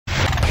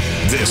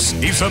This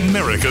is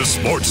America's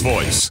Sports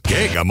Voice,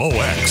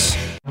 KMOX.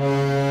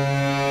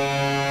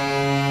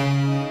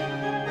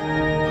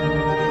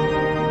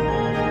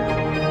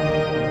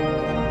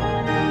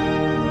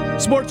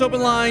 Sports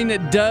Open Line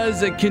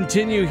does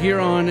continue here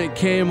on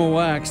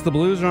KMOX. The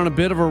Blues are on a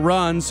bit of a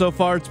run. So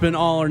far, it's been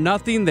all or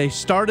nothing. They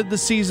started the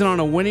season on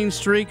a winning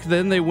streak.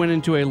 Then they went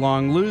into a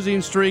long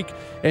losing streak.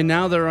 And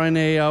now they're on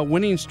a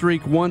winning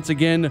streak once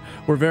again.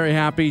 We're very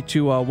happy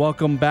to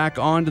welcome back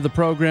onto the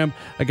program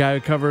a guy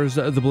who covers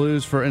the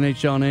Blues for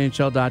NHL and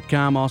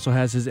NHL.com. Also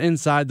has his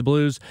Inside the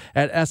Blues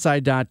at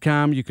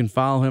SI.com. You can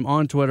follow him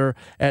on Twitter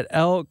at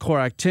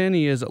LKorak10.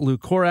 He is Lou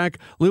Korak.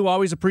 Lou,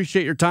 always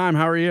appreciate your time.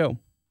 How are you?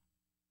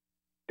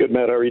 Good,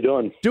 Matt. How are you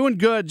doing? Doing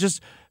good.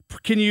 Just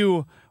can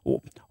you,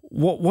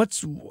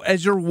 what's,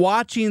 as you're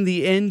watching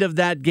the end of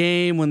that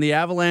game when the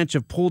Avalanche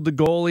have pulled the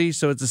goalie,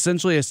 so it's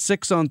essentially a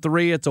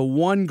 6-on-3, it's a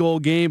 1-goal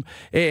game,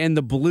 and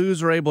the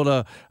Blues are able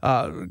to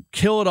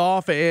kill it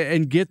off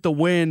and get the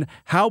win.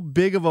 How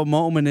big of a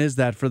moment is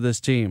that for this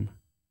team?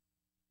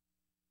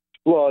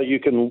 Well, you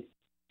can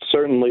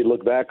certainly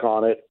look back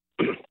on it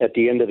at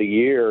the end of the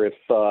year if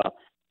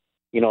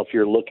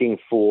you're looking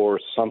for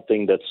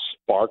something that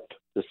sparked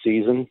the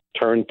season,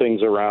 turn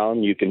things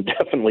around. You can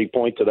definitely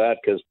point to that,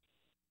 because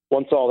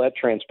once all that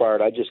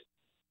transpired, I just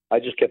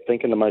kept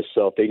thinking to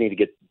myself, they need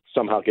to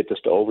somehow get this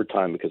to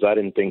overtime, because I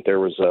didn't think there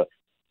was a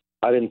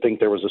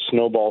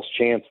snowball's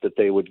chance that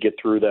they would get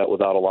through that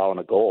without allowing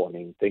a goal. I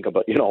mean, think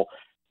about, they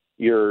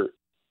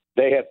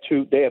have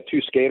two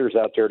skaters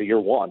out there to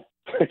your one,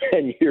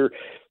 and you're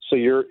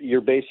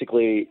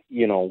basically,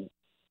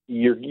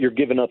 you're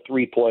giving up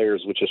 3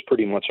 players, which is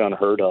pretty much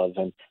unheard of.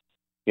 And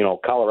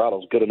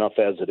Colorado's good enough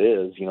as it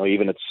is.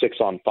 Even at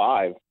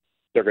 6-on-5,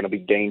 they're going to be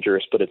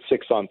dangerous. But at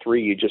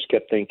 6-on-3, you just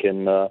kept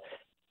thinking,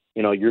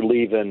 you're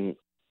leaving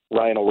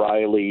Ryan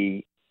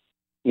O'Reilly,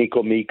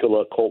 Nico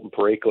Mikkola, Colton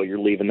Parayko. You're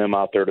leaving them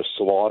out there to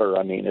slaughter.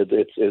 I mean,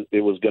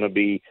 it was going to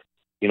be,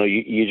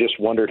 you just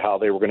wondered how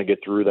they were going to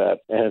get through that.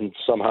 And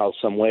somehow,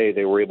 some way,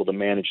 they were able to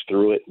manage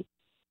through it.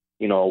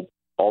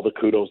 All the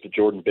kudos to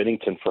Jordan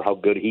Binnington for how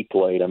good he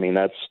played. I mean,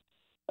 that's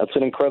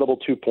an incredible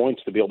 2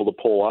 points to be able to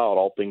pull out,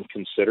 all things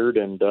considered.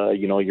 And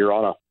you're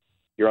on a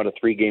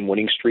 3-game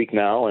winning streak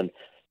now, and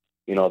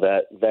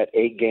that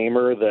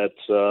 8-gamer that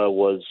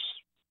was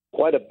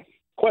quite a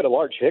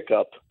large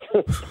hiccup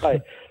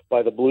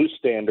by the Blues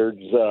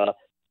standards.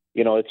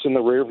 It's in the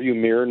rearview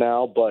mirror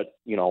now, but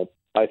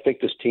I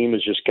think this team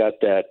has just got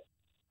that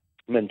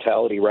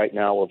mentality right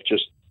now of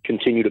just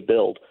continue to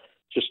build.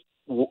 Just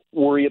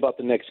worry about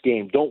the next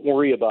game. Don't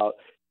worry about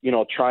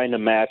trying to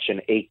match an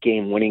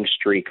 8-game winning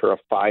streak or a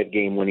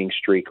 5-game winning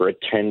streak or a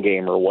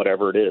 10-game or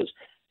whatever it is.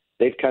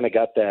 They've kind of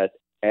got that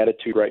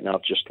attitude right now,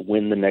 just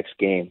win the next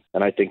game.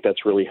 And I think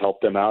that's really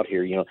helped them out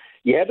here. You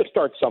had to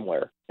start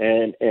somewhere,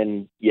 and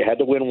you had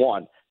to win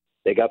one.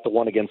 They got the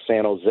one against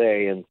San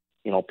Jose, and,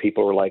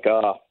 people were like,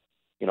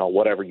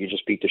 whatever, you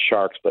just beat the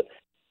Sharks. But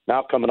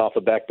now coming off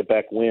of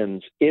back-to-back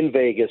wins in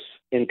Vegas,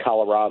 in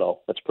Colorado,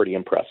 that's pretty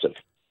impressive.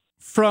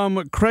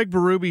 From Craig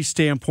Berube's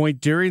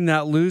standpoint, during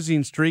that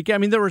losing streak, I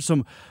mean, there were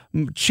some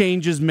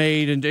changes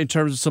made in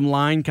terms of some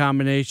line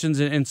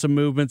combinations and some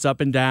movements up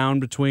and down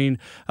between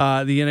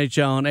the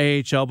NHL and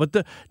AHL,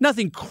 but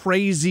nothing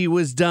crazy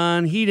was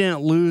done. He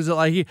didn't lose it.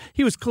 Like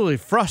he was clearly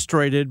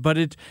frustrated, but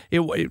he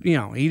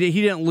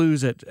didn't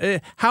lose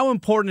it. How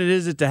important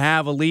is it to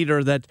have a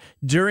leader that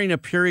during a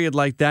period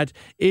like that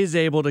is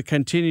able to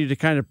continue to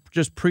kind of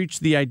just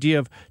preach the idea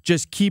of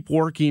just keep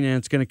working and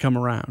it's going to come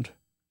around?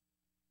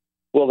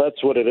 Well,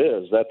 that's what it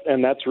is.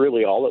 That's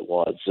really all it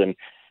was. And,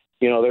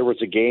 there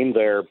was a game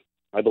there,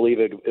 I believe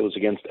it was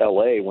against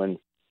L.A. when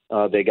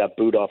they got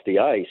booed off the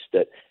ice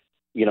that,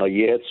 you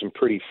had some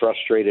pretty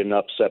frustrated and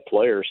upset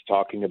players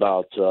talking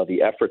about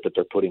the effort that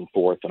they're putting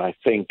forth. And I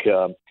think,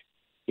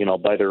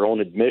 by their own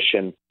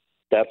admission,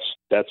 that's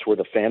where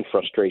the fan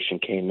frustration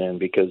came in,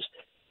 because,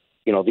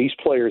 these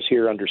players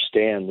here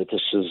understand that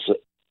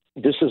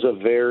this is a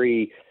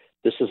very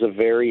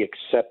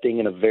accepting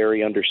and a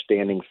very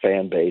understanding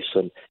fan base.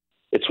 And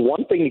it's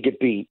one thing to get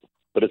beat,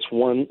 but that's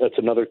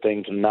another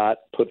thing to not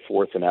put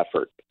forth an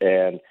effort.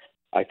 And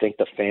I think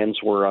the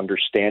fans were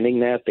understanding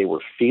that, they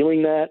were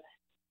feeling that,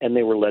 and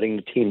they were letting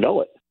the team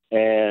know it.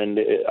 And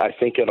I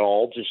think it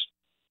all just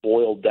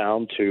boiled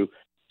down to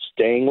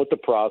staying with the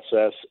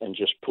process and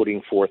just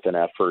putting forth an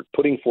effort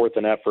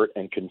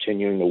and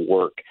continuing to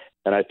work.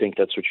 And I think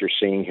that's what you're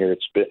seeing here.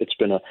 It's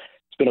been a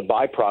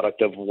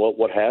byproduct of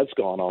what has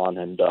gone on.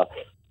 And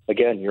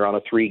again, you're on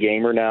a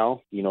 3-gamer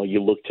now.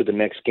 You look to the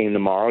next game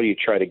tomorrow. You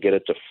try to get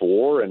it to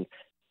 4, and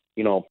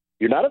you're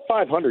not at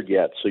 500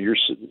 yet. So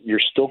you're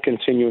still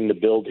continuing to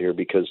build here,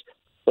 because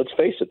let's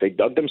face it, they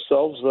dug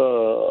themselves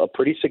a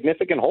pretty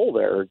significant hole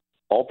there.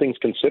 All things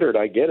considered,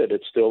 I get it.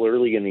 It's still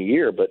early in the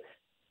year, but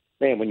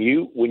man, when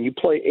you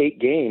play 8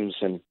 games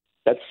and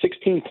that's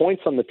 16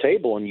 points on the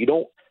table, and you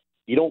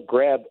don't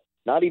grab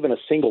not even a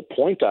single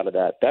point out of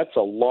that, that's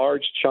a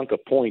large chunk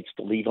of points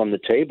to leave on the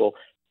table.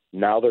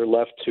 Now they're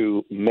left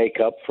to make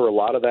up for a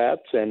lot of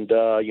that, and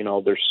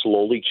they're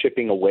slowly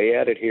chipping away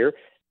at it here.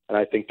 and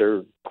I think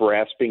they're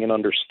grasping an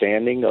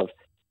understanding of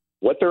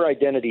what their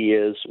identity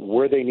is,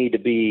 where they need to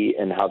be,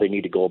 and how they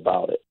need to go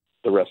about it.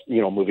 The rest,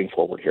 moving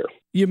forward here.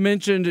 You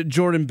mentioned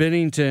Jordan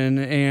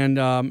Binnington,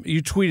 and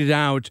you tweeted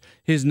out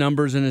his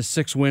numbers in his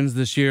 6 wins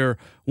this year: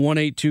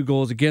 182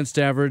 goals against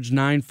average,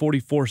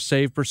 944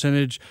 save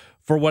percentage.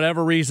 For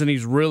whatever reason,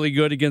 he's really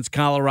good against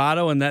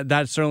Colorado, and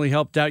that certainly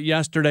helped out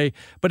yesterday.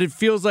 But it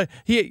feels like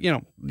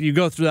you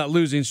go through that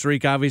losing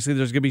streak. Obviously,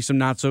 there's going to be some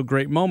not so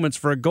great moments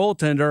for a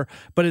goaltender,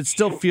 but it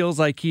still feels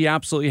like he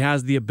absolutely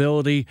has the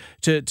ability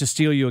to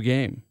steal you a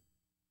game.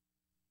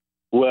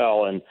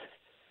 Well, and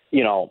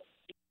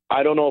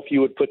I don't know if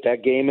you would put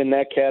that game in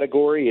that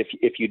category.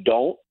 If you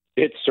don't,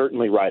 it's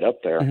certainly right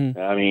up there. Mm-hmm.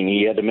 I mean,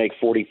 he had to make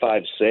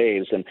 45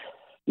 saves. And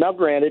now,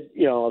 granted,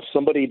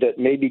 somebody that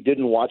maybe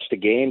didn't watch the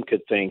game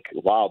could think,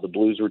 wow, the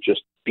Blues were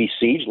just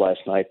besieged last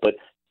night. But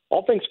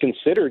all things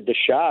considered, the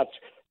shots,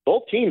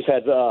 both teams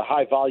had a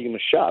high volume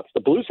of shots. The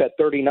Blues had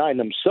 39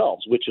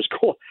 themselves, which is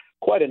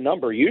quite a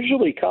number.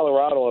 Usually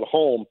Colorado at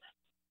home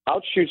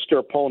outshoots their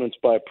opponents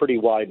by a pretty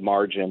wide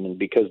margin, and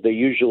because they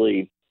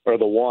usually are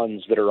the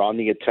ones that are on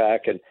the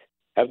attack and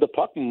have the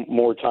puck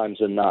more times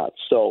than not.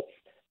 So,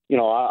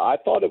 I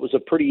thought it was a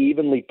pretty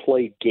evenly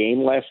played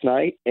game last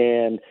night,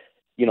 and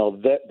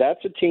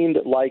that's a team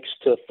that likes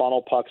to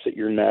funnel pucks at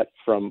your net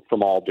from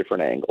all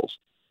different angles.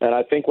 And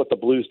I think what the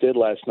Blues did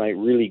last night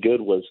really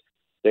good was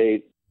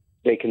they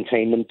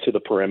contained them to the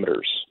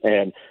perimeters.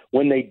 And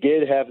when they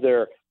did have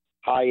their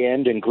high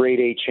end and grade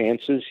A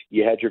chances,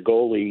 you had your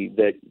goalie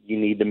that you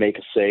need to make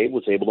a save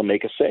was able to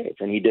make a save,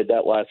 and he did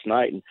that last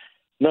night. And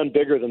none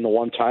bigger than the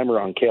one-timer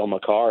on Cale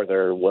Makar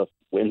there with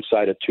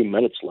inside of 2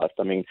 minutes left.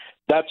 I mean,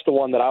 that's the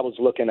one that I was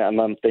looking at,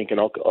 and I'm thinking,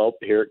 oh,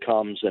 here it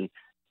comes. And,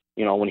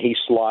 when he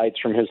slides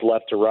from his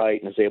left to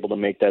right and is able to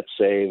make that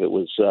save, it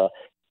was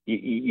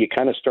you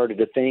kind of started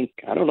to think,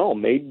 I don't know,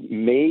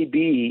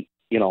 maybe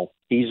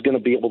he's going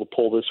to be able to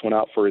pull this one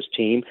out for his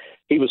team.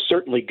 He was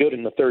certainly good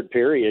in the third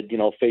period,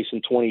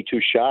 facing 22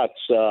 shots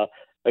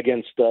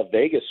against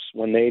Vegas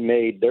when they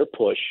made their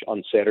push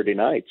on Saturday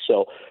night.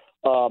 So,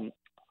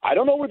 I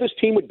don't know where this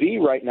team would be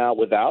right now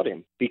without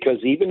him, because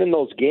even in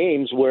those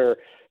games where,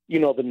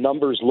 the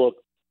numbers look,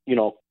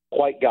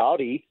 quite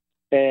gaudy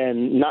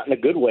and not in a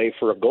good way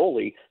for a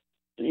goalie,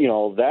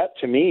 that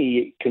to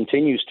me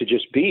continues to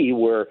just be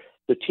where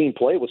the team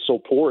play was so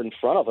poor in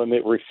front of him.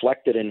 It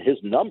reflected in his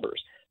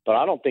numbers, but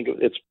I don't think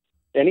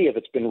any of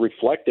it's been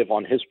reflective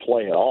on his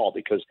play at all,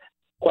 because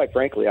quite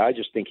frankly, I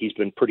just think he's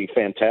been pretty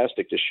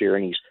fantastic this year,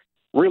 and he's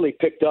really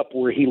picked up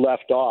where he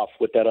left off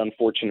with that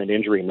unfortunate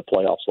injury in the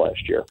playoffs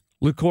last year.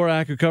 Luke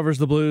Korak, who covers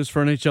the Blues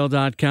for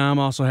NHL.com,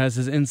 also has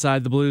his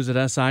Inside the Blues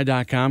at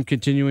SI.com,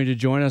 continuing to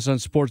join us on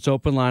Sports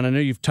Open Line. I know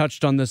you've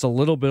touched on this a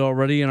little bit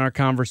already in our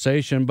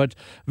conversation, but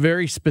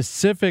very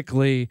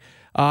specifically,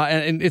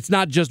 and it's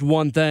not just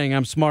one thing.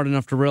 I'm smart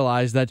enough to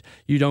realize that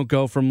you don't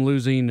go from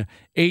losing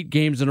 8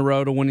 games in a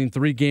row to winning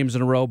 3 games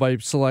in a row by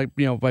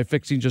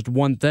fixing just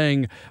one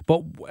thing.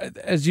 But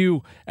as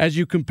you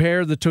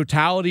compare the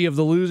totality of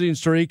the losing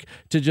streak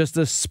to just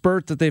the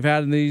spurt that they've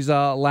had in these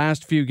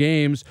last few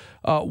games,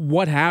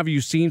 what have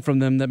you seen from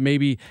them that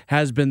maybe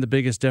has been the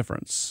biggest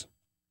difference?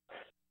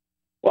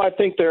 Well, I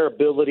think their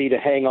ability to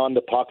hang on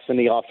to pucks in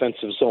the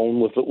offensive zone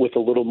with a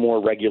little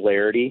more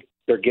regularity.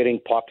 They're getting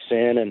pucks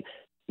in, and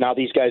now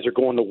these guys are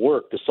going to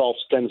work. This all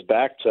stems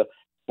back to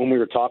when we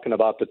were talking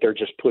about that they're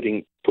just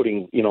putting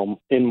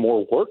in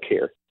more work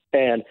here.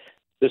 And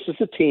this is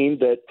a team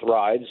that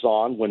thrives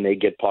on when they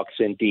get pucks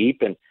in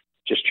deep and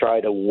just try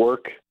to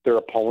work their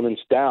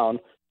opponents down.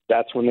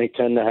 That's when they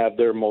tend to have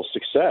their most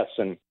success.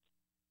 And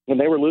when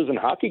they were losing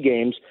hockey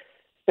games,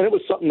 and it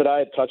was something that I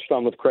had touched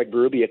on with Craig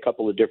Berube a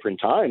couple of different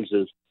times,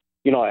 is,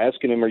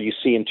 asking him, are you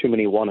seeing too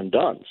many one and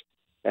dones?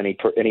 And he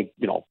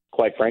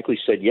quite frankly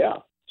said, yeah.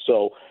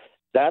 So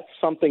that's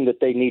something that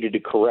they needed to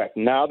correct.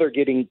 Now they're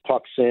getting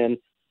pucks in.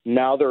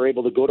 Now they're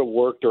able to go to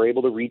work. They're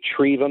able to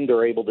retrieve them.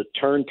 They're able to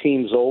turn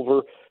teams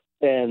over.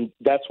 And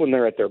that's when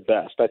they're at their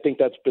best. I think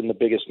that's been the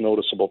biggest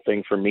noticeable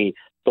thing for me.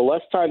 The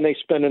less time they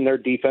spend in their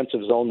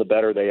defensive zone, the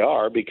better they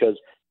are, because,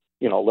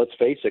 let's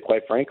face it,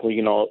 quite frankly,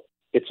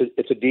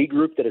 it's a D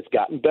group that has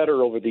gotten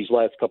better over these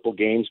last couple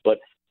games, but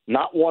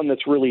not one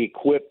that's really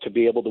equipped to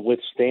be able to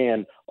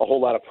withstand a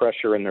whole lot of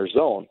pressure in their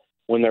zone.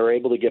 When they're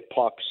able to get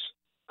pucks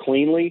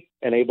cleanly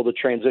and able to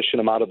transition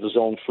them out of the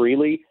zone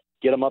freely,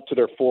 get them up to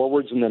their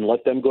forwards, and then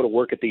let them go to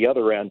work at the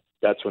other end,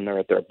 that's when they're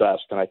at their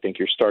best. And I think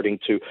you're starting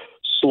to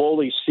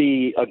slowly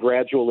see a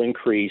gradual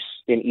increase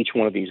in each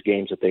one of these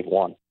games that they've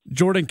won.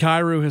 Jordan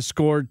Kyrou has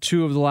scored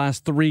 2 of the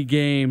last 3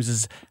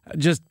 games.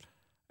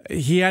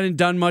 He hadn't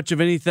done much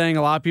of anything.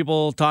 A lot of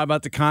people talk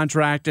about the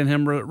contract and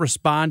him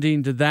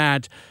responding to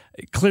that.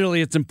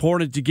 Clearly, it's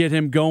important to get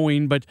him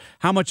going, but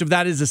how much of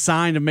that is a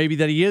sign of maybe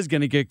that he is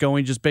going to get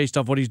going just based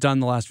off what he's done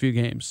the last few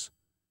games?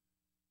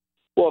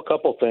 Well, a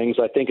couple things.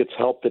 I think it's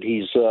helped that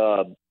he's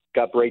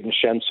got Braden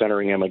Shen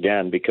centering him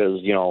again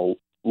because,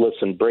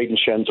 listen, Braden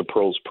Shen's a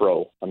pro's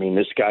pro. I mean,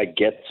 this guy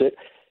gets it.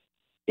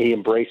 He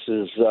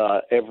embraces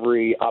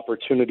every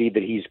opportunity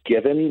that he's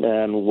given,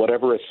 and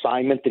whatever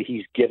assignment that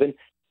he's given,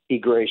 he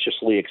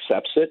graciously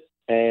accepts it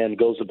and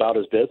goes about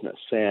his business.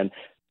 And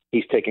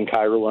he's taken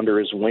Kyrou under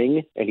his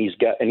wing, and he's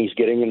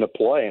getting him to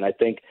play. And I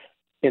think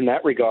in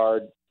that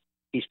regard,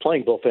 he's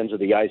playing both ends of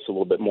the ice a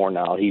little bit more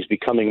now. He's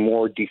becoming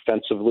more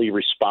defensively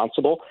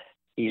responsible.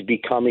 He's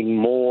becoming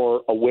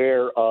more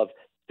aware of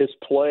his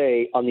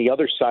play on the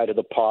other side of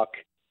the puck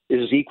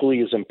is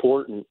equally as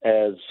important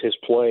as his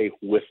play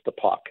with the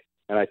puck.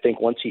 And I think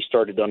once he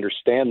started to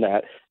understand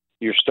that,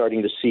 you're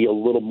starting to see a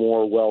little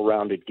more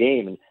well-rounded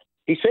game. And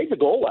he saved the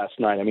goal last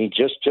night. I mean,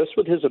 just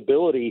with his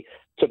ability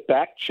to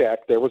back check,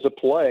 there was a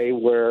play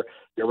where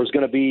there was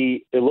going to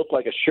be, it looked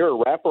like a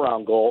sure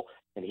wraparound goal,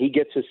 and he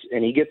gets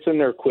in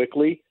there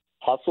quickly,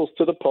 hustles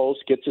to the post,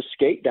 gets his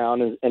skate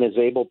down, and is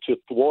able to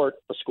thwart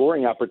a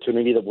scoring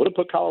opportunity that would have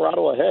put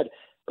Colorado ahead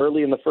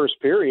early in the first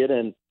period.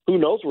 And who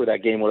knows where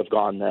that game would have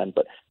gone then.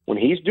 But when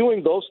he's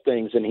doing those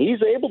things, and he's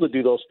able to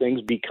do those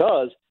things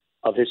because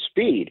of his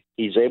speed,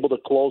 he's able to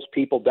close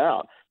people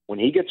down. When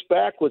he gets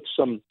back with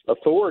some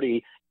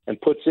authority and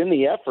puts in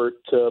the effort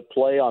to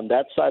play on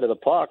that side of the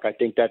puck, I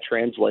think that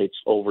translates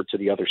over to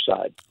the other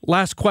side.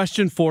 Last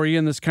question for you,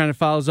 and this kind of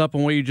follows up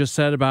on what you just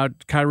said about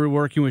Kyrou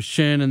working with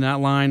Shin and that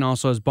line,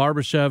 also as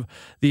Barbashev.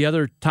 The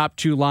other top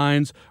two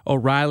lines,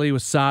 O'Reilly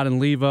with Saad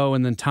and Levo,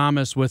 and then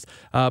Thomas with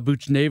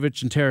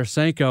Buchnevich and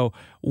Tarasenko.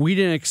 We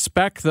didn't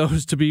expect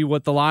those to be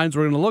what the lines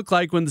were going to look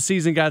like when the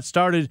season got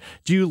started.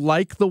 Do you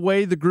like the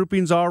way the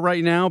groupings are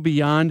right now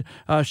beyond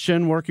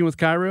Shin working with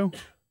Kyrou?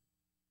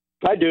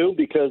 I do,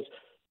 because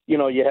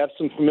you have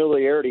some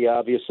familiarity,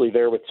 obviously,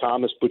 there with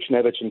Thomas,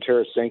 Buchnevich, and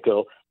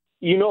Tarasenko.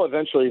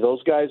 Eventually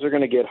those guys are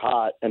going to get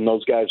hot, and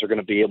those guys are going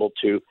to be able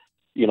to,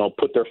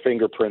 put their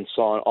fingerprints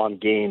on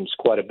games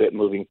quite a bit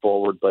moving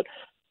forward. But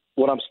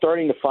what I'm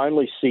starting to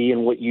finally see,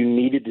 and what you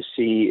needed to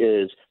see,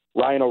 is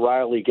Ryan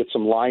O'Reilly get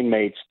some line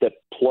mates that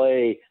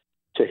play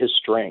to his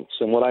strengths.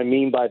 And what I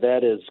mean by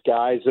that is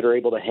guys that are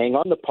able to hang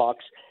on to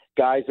pucks,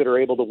 guys that are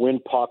able to win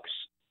pucks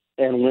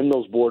and win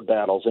those board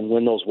battles and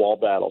win those wall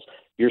battles.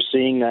 You're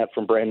seeing that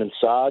from Brandon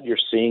Saad. You're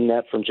seeing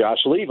that from Josh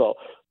Levo,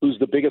 who's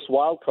the biggest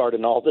wild card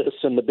in all this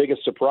and the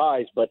biggest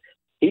surprise. But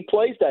he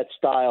plays that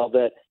style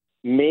that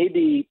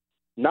maybe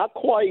not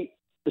quite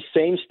the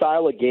same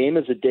style of game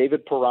as a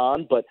David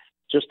Perron, but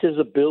just his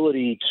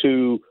ability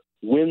to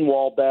win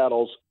wall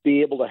battles,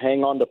 be able to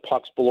hang on to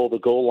pucks below the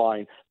goal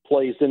line,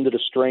 plays into the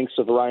strengths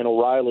of Ryan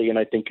O'Reilly. And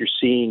I think you're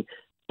seeing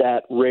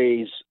that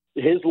raise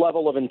his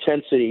level of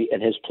intensity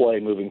and his play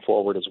moving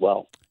forward as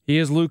well. He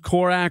is Lou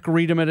Korak.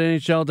 Read him at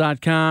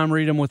NHL.com.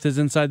 Read him with his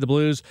Inside the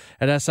Blues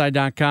at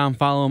SI.com.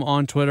 Follow him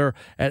on Twitter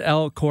at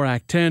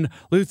LKorak10.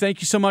 Lou,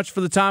 thank you so much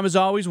for the time as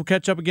always. We'll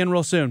catch up again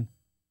real soon.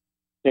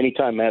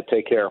 Anytime, Matt.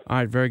 Take care. All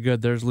right, very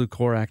good. There's Lou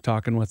Korak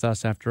talking with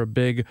us after a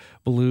big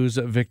Blues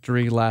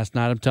victory last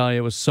night. I'm telling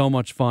you, it was so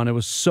much fun. It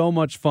was so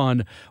much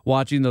fun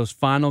watching those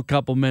final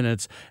couple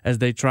minutes as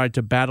they tried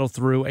to battle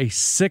through a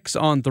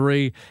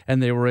 6-on-3,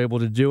 and they were able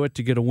to do it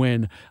to get a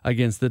win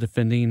against the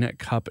defending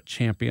Cup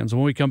champions.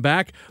 When we come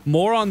back,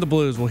 more on the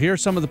Blues. We'll hear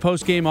some of the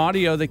post-game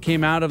audio that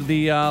came out of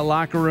the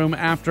locker room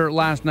after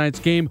last night's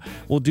game.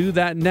 We'll do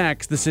that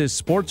next. This is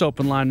Sports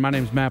Open Line. My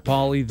name is Matt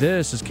Pauley.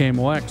 This is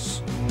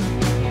KMOX.